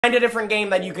Find a different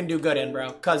game that you can do good in,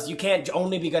 bro. Because you can't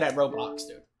only be good at Roblox,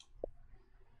 dude.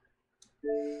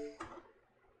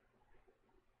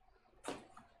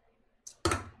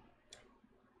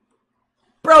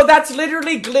 Bro, that's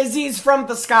literally glizzies from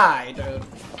the sky, dude.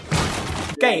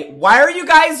 Okay, why are you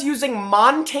guys using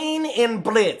Montane and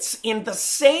Blitz in the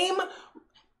same...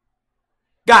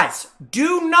 Guys,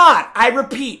 do not, I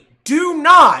repeat, do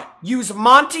not use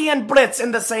Monty and Blitz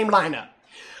in the same lineup.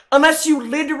 Unless you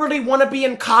literally want to be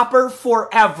in Copper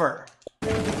forever.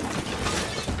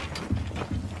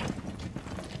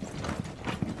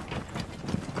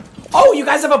 Oh, you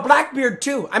guys have a Blackbeard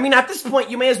too. I mean, at this point,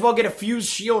 you may as well get a fused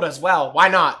shield as well. Why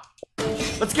not?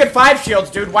 Let's get 5 shields,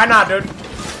 dude. Why not, dude?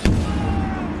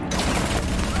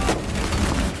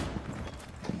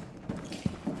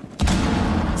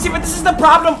 See, but this is the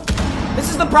problem. This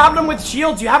is the problem with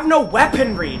shields. You have no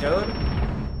weaponry, dude.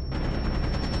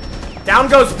 Down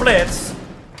goes Blitz.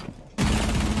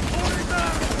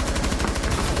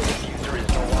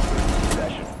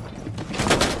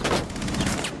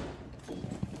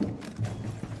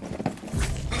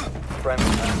 Friendly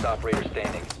last operator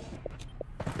standing.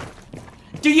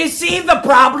 Do you see the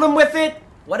problem with it?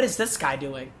 What is this guy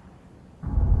doing?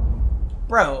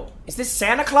 Bro, is this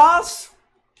Santa Claus?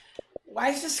 Why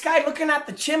is this guy looking at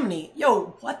the chimney?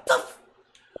 Yo, what the f...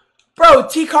 Bro,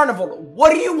 T-Carnival,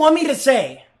 what do you want me to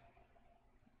say?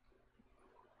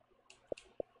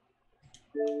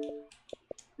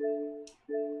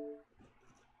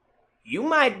 You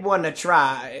might want to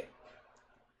try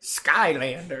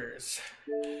Skylanders.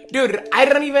 Dude, I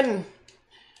don't even...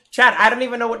 Chat, I don't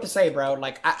even know what to say, bro.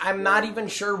 Like, I'm not even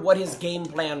sure what his game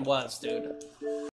plan was, dude.